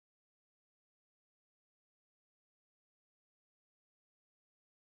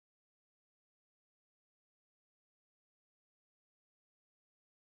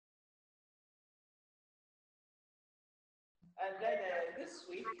And then this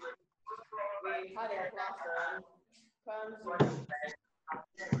week, we had a class on consonants.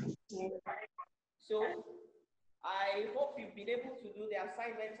 So I hope you've been able to do the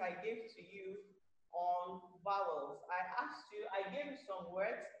assignments I gave to you on vowels. I gave you some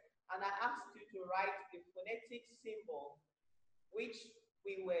words, and I asked you to write the phonetic symbol which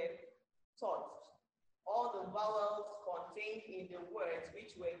we were taught. All the vowels contained in the words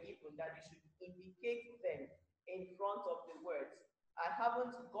which were given, that you should indicate them in front of the words. I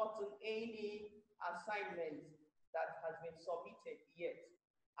haven't gotten any assignment that has been submitted yet.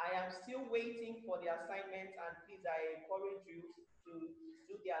 I am still waiting for the assignment, and please, I encourage you to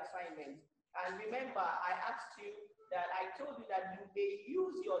do the assignment. And remember, I asked you that I told you that you may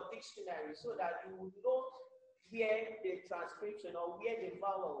use your dictionary so that you would know where the transcription or where the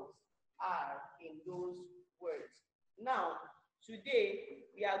vowels are in those words. Now, today,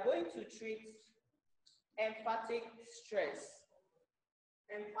 we are going to treat emphatic stress.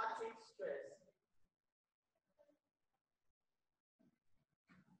 Emphatic stress.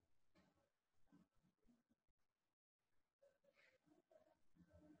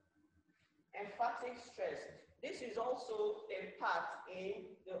 Emphatic stress. This is also a part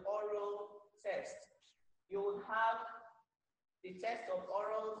in the oral test. You will have the test of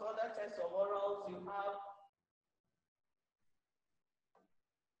orals, other tests of orals. You have,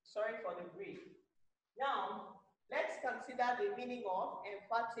 sorry for the brief. Now, let's consider the meaning of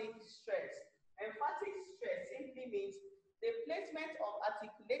emphatic stress. Emphatic stress simply means the placement of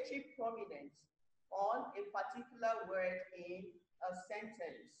articulatory prominence on a particular word in a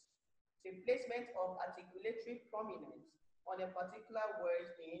sentence. The placement of articulatory prominence on a particular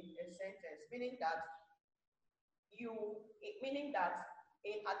word in a sentence, meaning that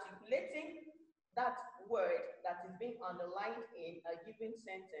in articulating that word that is being underlined in a given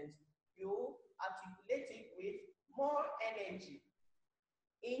sentence, you articulate it with more energy.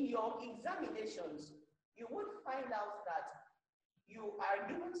 In your examinations, you would find out that you are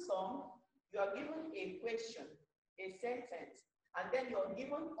given a question, a sentence, and then you're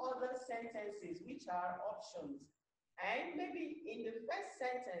given other sentences which are options. And maybe in the first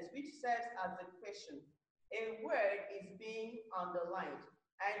sentence, which serves as a question, a word is being underlined.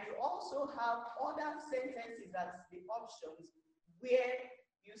 And you also have other sentences as the options where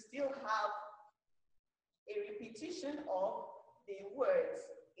you still have a repetition of the words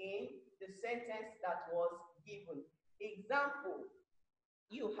in the sentence that was given. Example,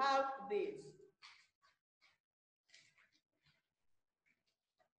 you have this.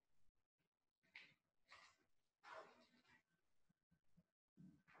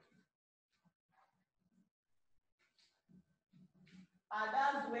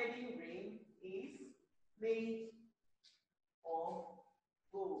 Ada's wedding ring is made of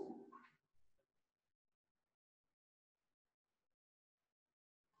gold.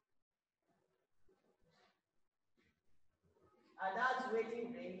 Ada's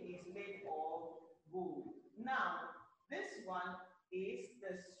wedding ring is made of gold. Now, this one is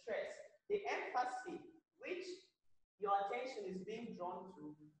the stress. The emphasis which your attention is being drawn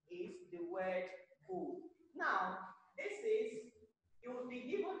to is the word gold. Now, you will be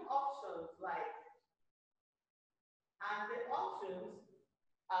given options like, and the options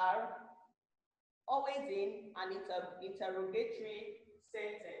are always in an interrogatory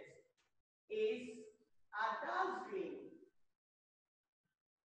sentence. Is Ada's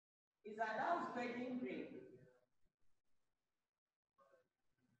wedding ring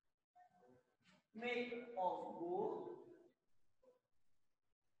made of gold?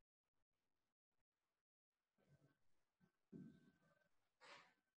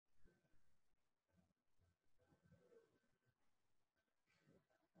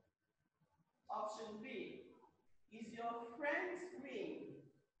 Option B, is your friend's ring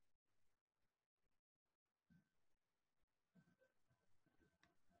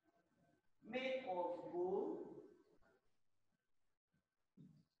made of gold?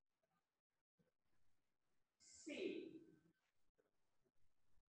 C,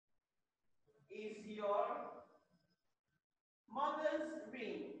 is your mother's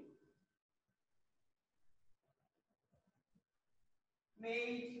ring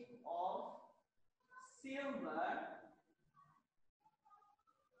made of silver?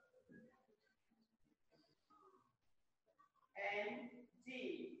 And D,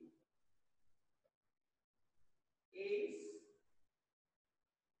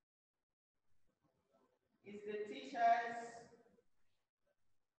 is the teacher's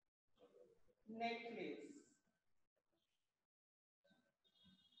necklace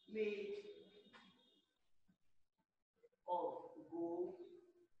made of gold?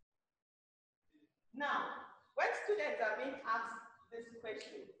 Now, when students students are being asked this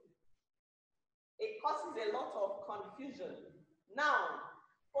question. It causes a lot of confusion. Now,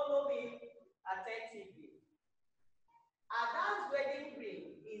 follow me attentively. Ada's wedding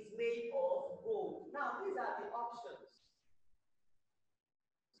ring is made of gold. Now, these are the options.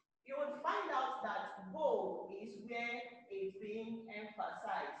 You will find out that gold is where it's being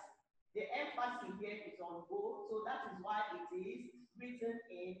emphasized. The emphasis here is on gold, so that is why it is written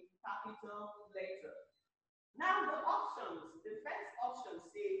in capital letter. Now the options, the first option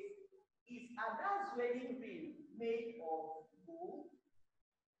says, is Ada's wedding ring made of gold?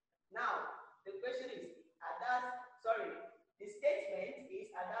 Now, the question is, the statement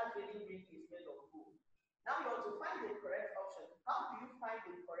is Ada's wedding ring is made of gold. Now you want to find the correct option. How do you find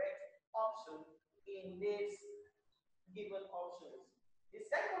the correct option in these given options? The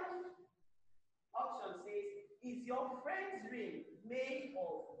second option says, is your friend's ring made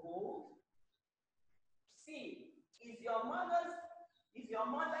of gold? C, is your mother's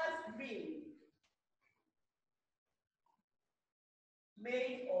ring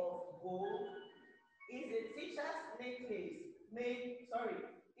made of gold? Is the teacher's necklace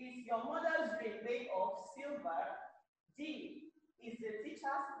is your mother's ring made of silver? D, is the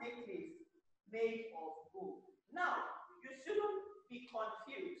teacher's necklace made of gold? Now, you shouldn't be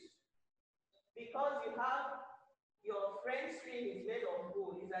confused because you have your friend's ring is made of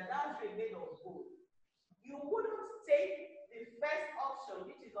gold, is Ada's ring made of gold. You wouldn't take the first option,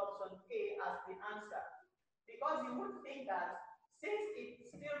 which is option A, as the answer, because you would think that since it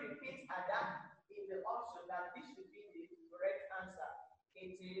still repeats Ada in the option, that this should be the correct answer.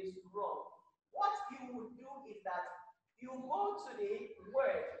 It is wrong. What you would do is that you go to the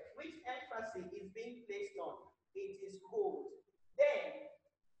word which emphasis is being placed on. It is gold. Then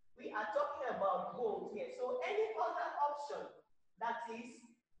we are talking about gold here. So any other option that is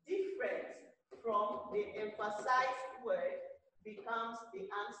different from the emphasized word becomes the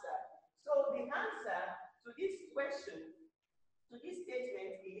answer. So the answer to this question, to this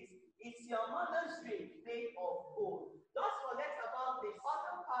statement is your mother's ring made of gold? Don't forget about the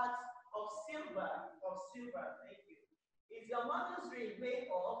other part of silver, thank you. Is your mother's ring made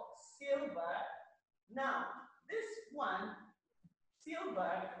of silver? Now, this one,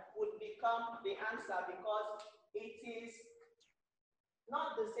 silver, would become the answer because it is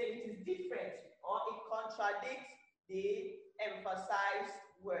not the same, it is different, or it contradicts the emphasized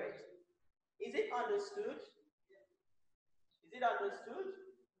word. Is it understood? Is it understood?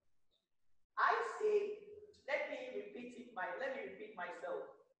 I say, let me repeat myself.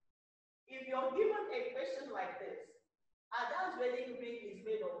 If you're given a question like this, Ada's wedding ring is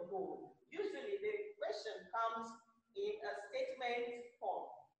made of gold. Usually the question comes in a statement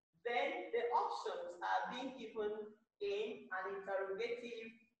form. Then the options are being given in an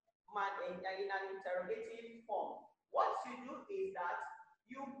interrogative form. What you do is that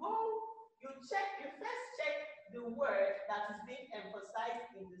you first check the word that is being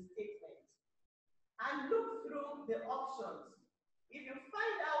emphasized in the statement and look through the options. If you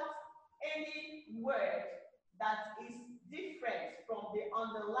find out any word that is different from the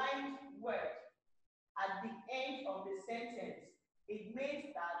underlined word at the end of the sentence, it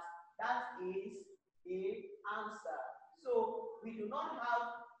means that that is the answer. So we do not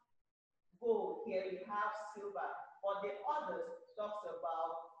have gold here, we have silver, but the others talks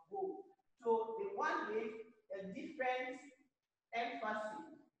about gold. So the one with a different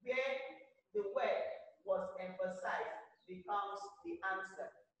emphasis, where the word was emphasized, becomes the answer.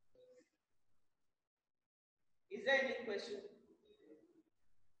 Is there any question?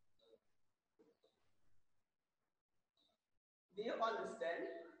 Do you understand?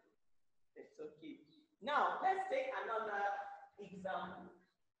 It's okay. Now, let's take another example.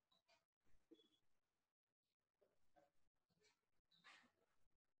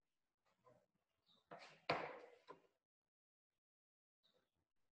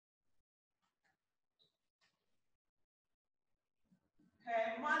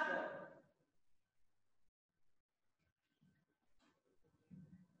 Her mother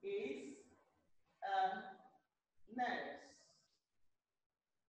is a nurse.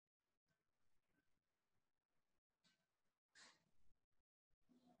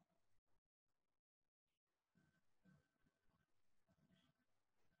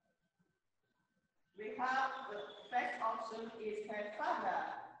 We have the first option is her father,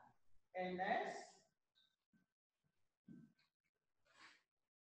 a nurse.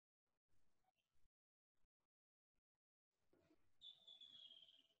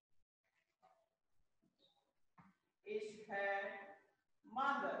 Is her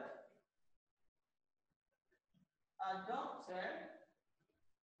mother a doctor?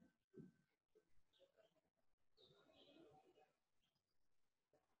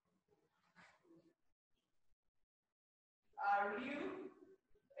 Are you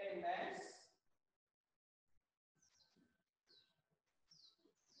a nurse?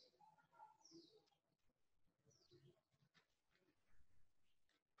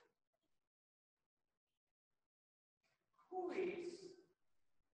 Who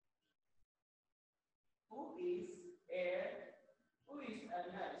is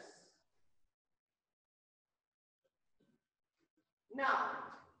a nurse? Now,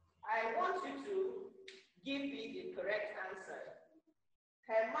 I want you to give me the correct answer.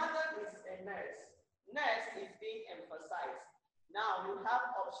 Her mother is a nurse. Nurse is being emphasized. Now you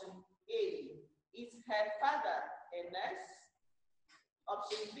have option A. Is her father a nurse?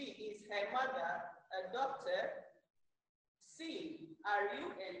 Option B. Is her mother a doctor? C. Are you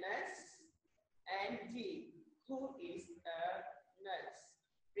a nurse? And D. Who is a nurse?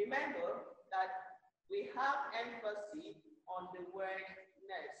 Remember that we have emphasis on the word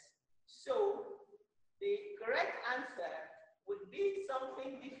nurse. So the correct answer would be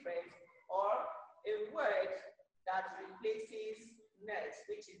something different or a word that replaces nurse,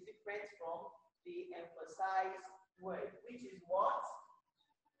 which is different from the emphasized word, which is what?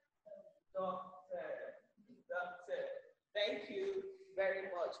 Doctor. Doctor. Thank you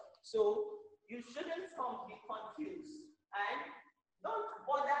very much. So you shouldn't be confused and don't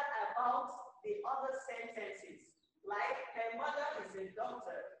bother about the other sentences. Like her mother is a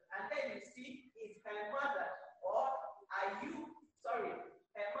doctor, and then you see is her mother, or her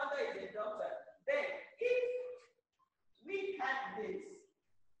mother is a doctor. Then if we had this,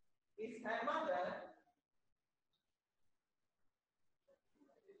 is her mother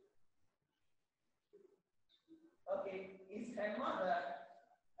is her mother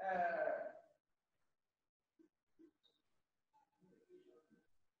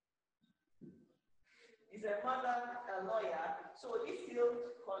is her mother a lawyer? So this still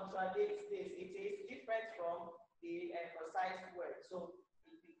contradicts this. It is different from the emphasized word. So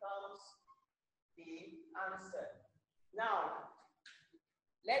it becomes the answer. Now,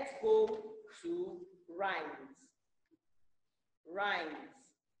 let's go to rhymes. Rhymes.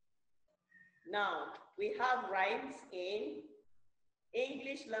 Now, we have rhymes in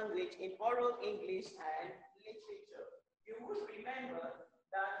English language, in oral English and literature. You would remember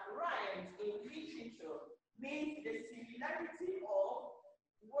that rhymes in literature means the similarity of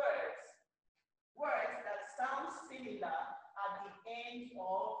words that sound similar at the end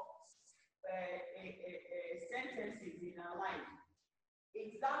of sentences in a line.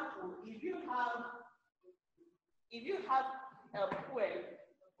 Example, if you have a poem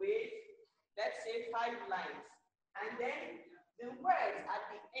with, let's say, 5 lines, and then the words at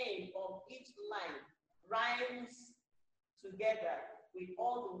the end of each line rhymes together with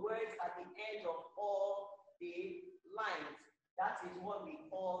all the words at the end of all the lines. That is what we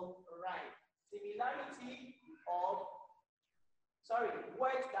call rhyme. Similarity of,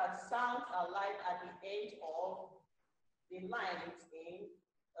 words that sound alike at the end of the lines in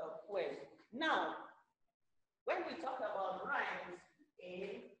a poem. Now, when we talk about rhymes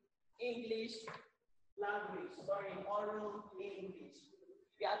in English language, oral English,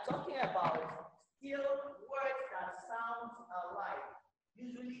 we are talking about still words that sound alike,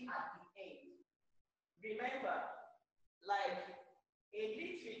 usually at the end. Remember, like in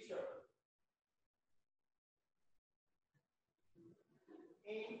literature,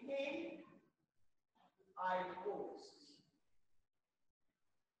 in him I boast.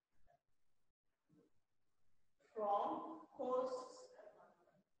 From coast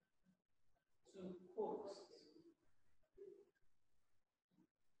to coast,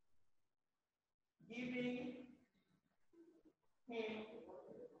 giving him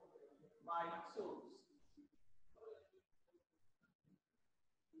my toast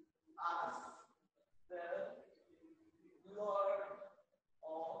as the Lord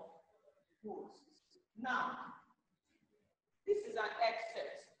of hosts. Now, this is an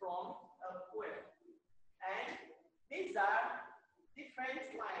excerpt from a poem, and these are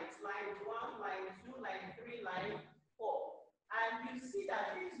different lines, line 1, line 2, line 3, line 4. And you see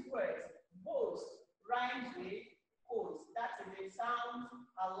that these words, boast, rhymes with coast. That is, it sounds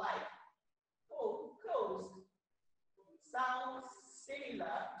alike. Coast sounds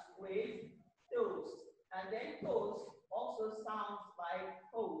similar with toast. And then toast also sounds like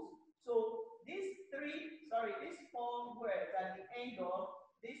coast. So these 4 words at the end of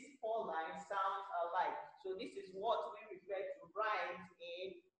these 4 lines sound alike. So this is what we refer to rhymes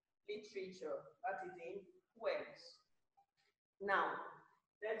in literature, that is in poems. Now,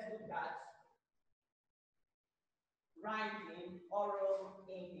 let's look at rhymes in oral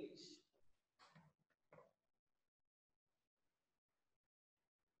English.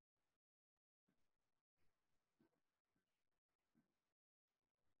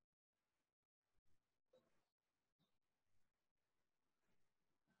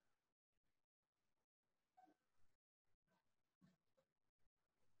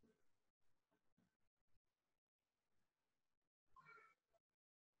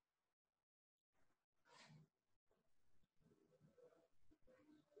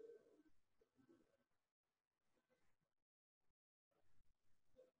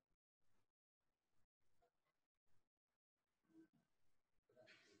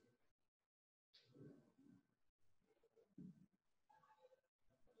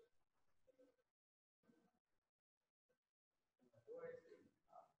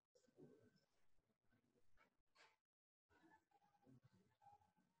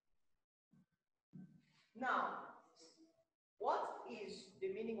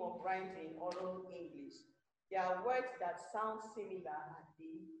 beginning of rhymes in oral English. There are words that sound similar at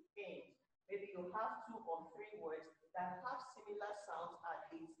the end. Maybe you have 2 or 3 words that have similar sounds at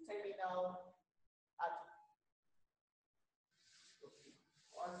its terminal,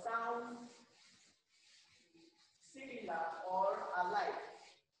 or sound similar or alike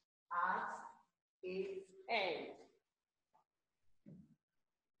at its end.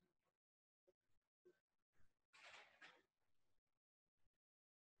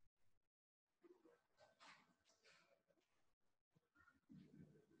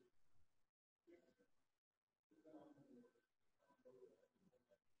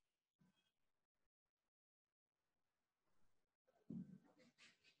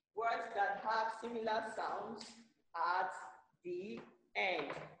 Words that have similar sounds at the end,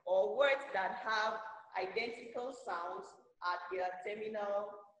 or words that have identical sounds at their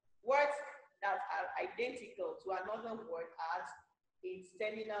terminal, words that are identical to another word at its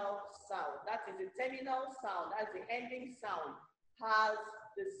terminal sound. That is the terminal sound, that's the ending sound, has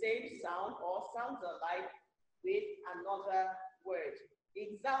the same sound or sounds alike with another word.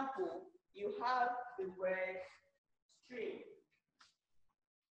 Example, you have the word stream.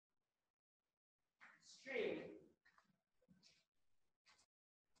 Stream,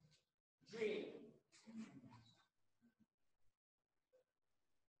 dream.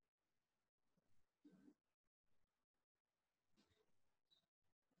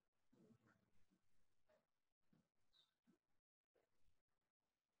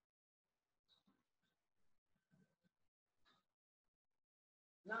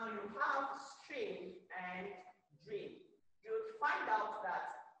 Now you have stream and dream. You'll find out that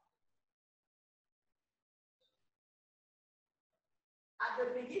at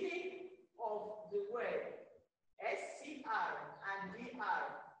the beginning of the word, SCR and DR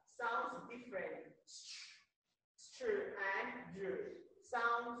sounds different. Str and dr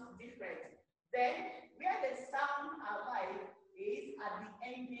sounds different. Then, where the sound alike is at the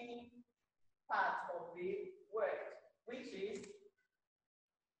ending part of the word, which is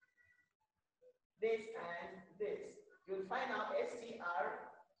this and this. You'll find out SCR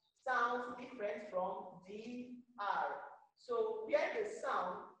sounds different from DR. So where the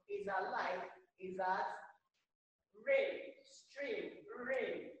sound is alike is at rain, stream,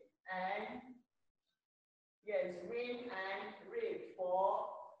 rain, and yes, rain and rain for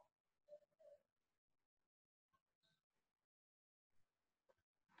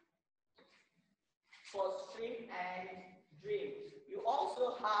stream and dream. You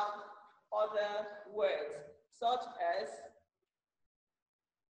also have other words such as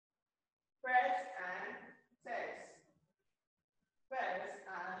press and text. Press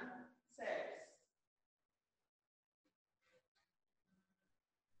and text.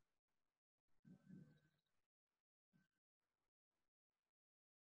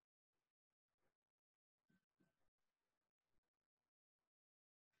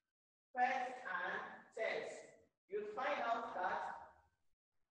 Press and text. You'll find out that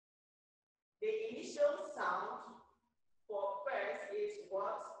the initial sound for press is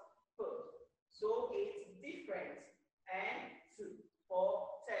what? P. So it's different. And T for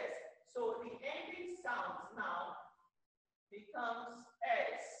test. So the ending sound now becomes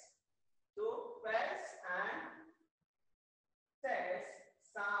S. So press and test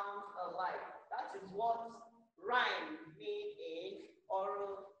sound alike. That is what rhyme mean in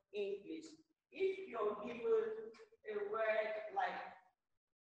oral English. If you're given a word like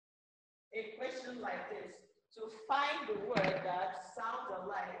a question like this, to find the word that sounds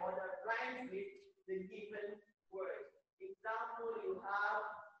alike or that rhymes with the given word. Example,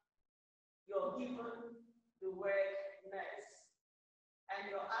 you're given the word nurse, and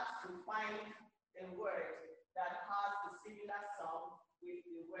you're asked to find a word that has a similar sound with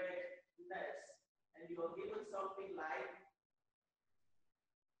the word nurse. And you're given something like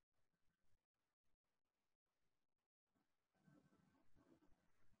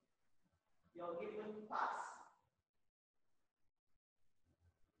you're given pass.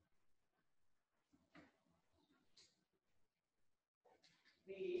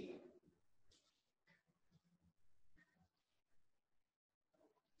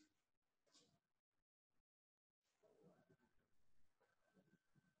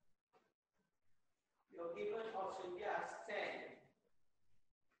 You're given option B as 10.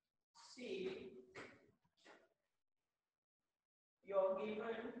 C, you're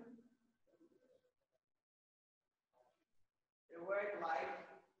given a word like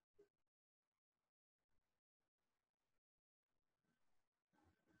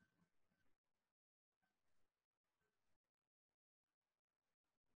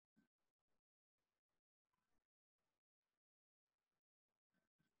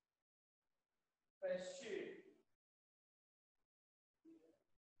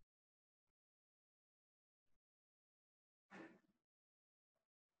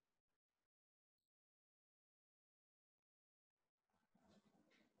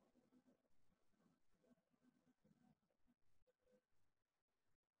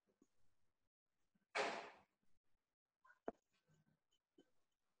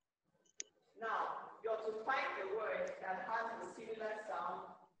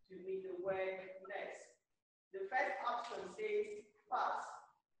to meet the word next. The first option says pass.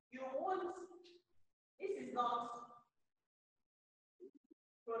 You won't, this is not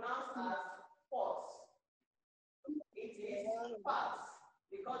pronounced as pause. It is pass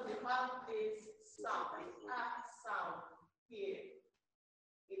because you have this sound, the sound here.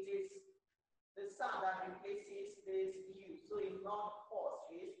 It is the sound that replaces this U. So it's not pause,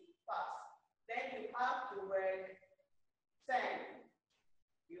 it's pass. Then you have the word send.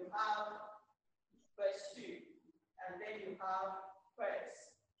 You have pursue, and then you have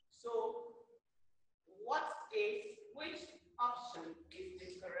press. So which option is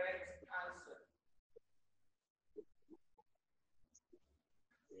the correct answer?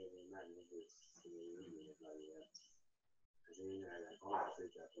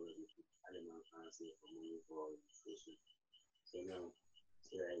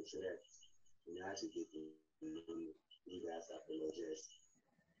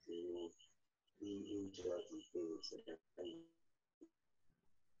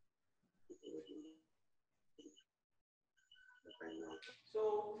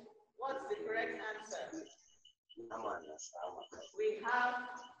 So what's the correct answer? We have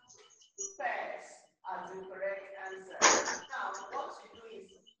first as the correct answer. Now, what you do is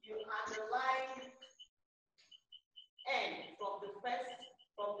you underline N from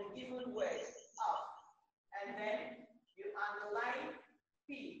the given word up, and then you underline P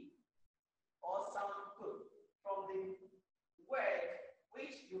or some P from the word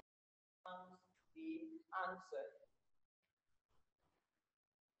which you found the answer.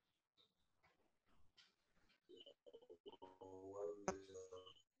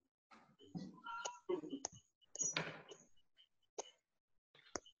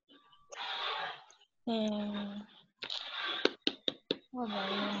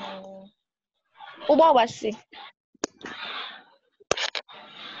 Ubawasi.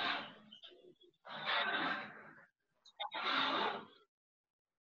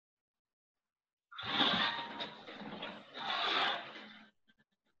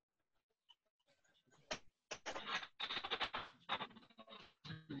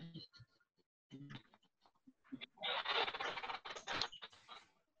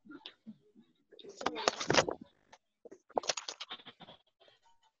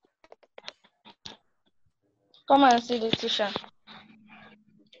 Come and see the teacher.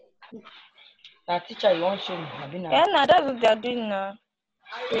 That teacher, you want to show me? Yeah, no, that's what they're doing now.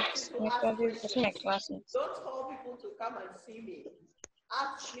 I want you to ask questions. My classmates. Don't tell people to come and see me.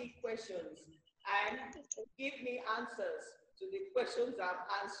 Ask me questions and give me answers to the questions I'm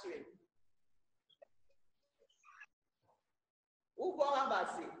answering. Ugo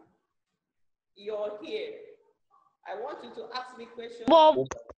Abasi, you're here. I want you to ask me questions.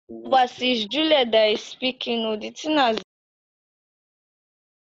 But it's Juliet that is speaking. The thing has.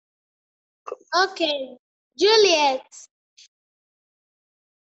 Okay, Juliet.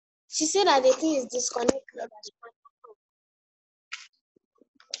 She said that the thing is disconnected.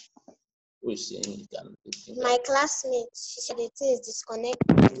 Who is saying My classmate, she said the thing is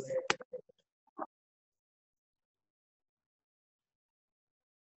disconnected.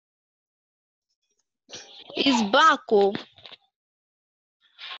 It's back, oh.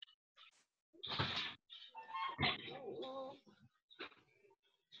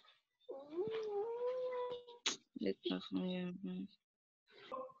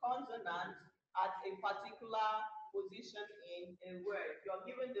 Consonant at a particular position in a word. You're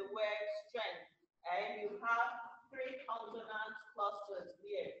given the word strength, and you have 3 consonant clusters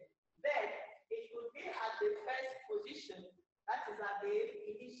here. Then it would be at the first position, that is at the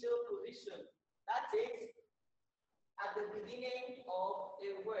initial position, that is at the beginning of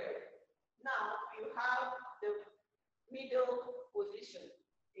a word. Now you have the middle position.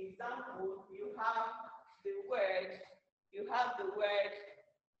 Example, you have the word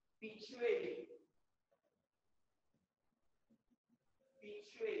betray.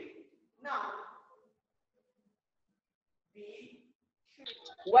 Betray. Now,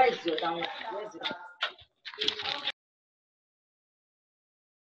 where is your down? Where is it?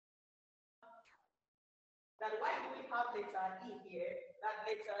 That why do we have letter E here? That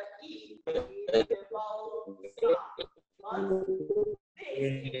letter E is the vowel sound. But this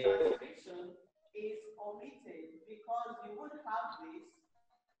in transcription is omitted because you would have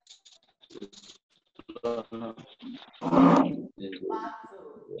this battle.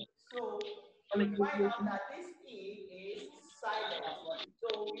 So we find out that this E is silent. So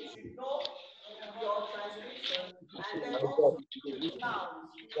you should know your transcription and then also the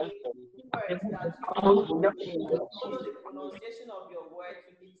sounds in words that you follow the pronunciation of your word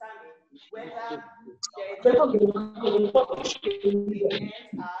to determine whether there is any ends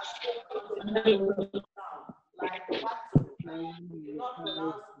as consonant sound, like battle. You not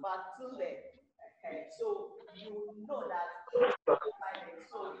pronounce battle. Okay, so you know that silent.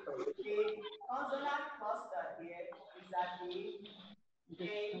 So the consonant cluster here is at the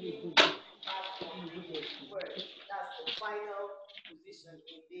ending part of the word. That's the final position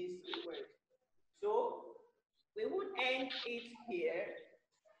in this word. So we would end it here.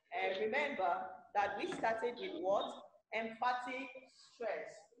 And remember that we started with what? Emphatic stress.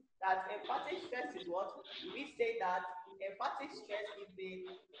 That emphatic stress is what? We say that emphatic stress is the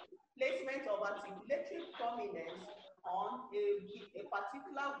placement of articulatory prominence on a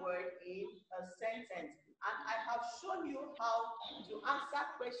particular word in a sentence. And I have shown you how to answer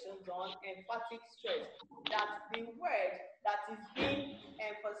questions on emphatic stress. That the word that is being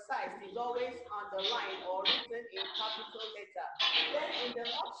emphasized is always underlined or written in capital letter. Then in the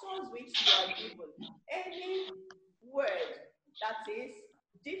options which you are given, any word that is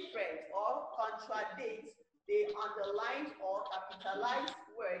different or contradicts the underlined or capitalized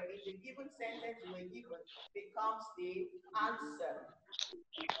word in the given sentence you were given becomes the answer.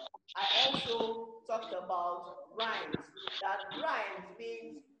 I also talked about rhymes. That rhymes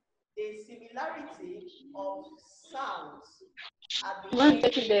means the similarity of sounds at the end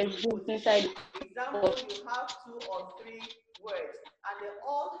of the position. Example, you have 2 or 3 words and they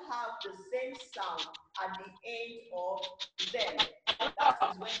all have the same sound at the end of them. That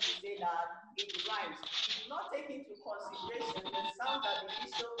is when we say that it rhymes. We do not take into consideration the sound at the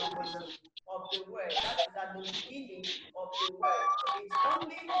initial position of the word. That is at the beginning of the word. It's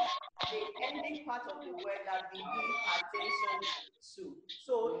only the ending part of the word that we give attention to.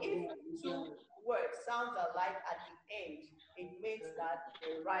 So if 2 words sounds alike at the end, it means that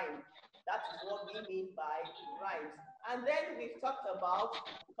they rhyme. That is what we mean by rhymes. And then we've talked about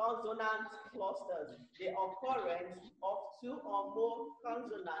consonant clusters, the occurrence of 2 or more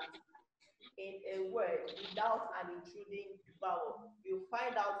consonants in a word without an intruding vowel. You'll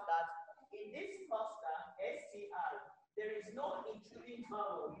find out that in this cluster, SCR, there is no intruding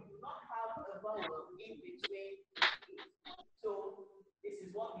vowel. You do not have a vowel in between it. So this is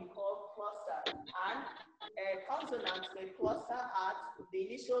what we call cluster. And consonants may cluster at the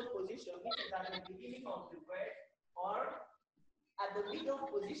initial position, which is at the beginning of the word, or at the middle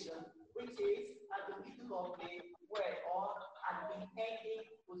position, which is at the middle of the word, or at the ending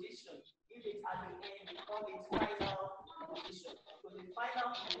position. If it's at the end, we call it final position. So the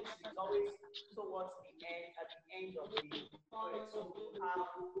final position is always towards the end, at the end of the word. So we have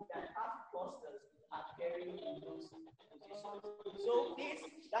that half clusters appearing in those positions. So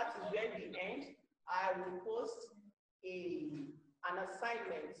that is where we end. I will post an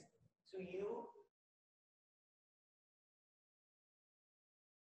assignment to you.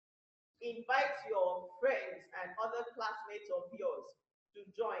 Invite your friends and other classmates of yours to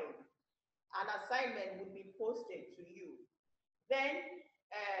join. An assignment will be posted to you. Then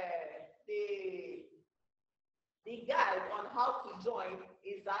the guide on how to join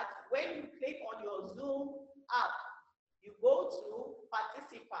is that when you click on your Zoom app, you go to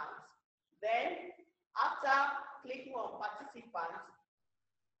participants. Then after clicking on participants,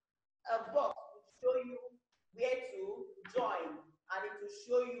 a box will show you where to join, and it will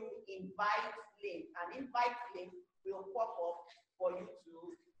show you invite link. An invite link will pop up for you to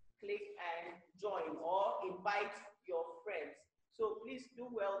click and join, or invite your friends. So please do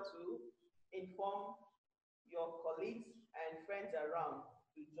well to inform your colleagues and friends around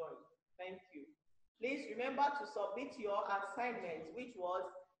to join. Thank you. Please remember to submit your assignment, which was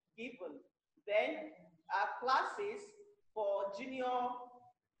given. Then our classes for the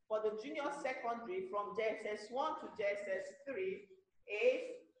junior secondary from JSS 1 to JSS 3 is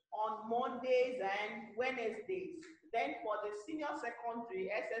on Mondays and Wednesdays. Then for the senior secondary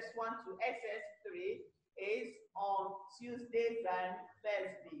SS1 to SS3 is on Tuesdays and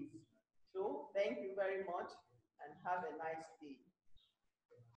Thursdays. So thank you very much and have a nice day.